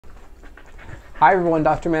Hi everyone,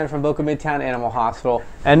 Dr. Amanda from Boca Midtown Animal Hospital.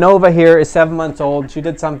 And Nova here is 7 months old. She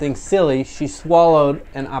did something silly. She swallowed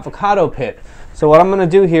an avocado pit. So what I'm going to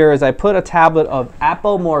do here is I put a tablet of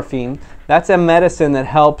apomorphine. That's a medicine that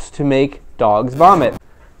helps to make dogs vomit.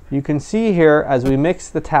 You can see here as we mix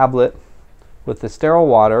the tablet with the sterile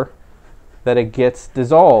water that it gets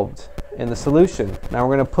dissolved in the solution. Now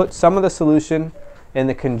we're going to put some of the solution in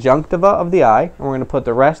the conjunctiva of the eye, and we're going to put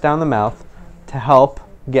the rest down the mouth to help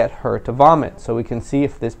get her to vomit, so we can see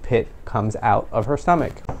if this pit comes out of her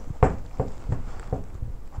stomach.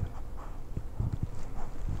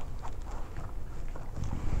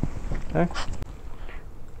 Okay.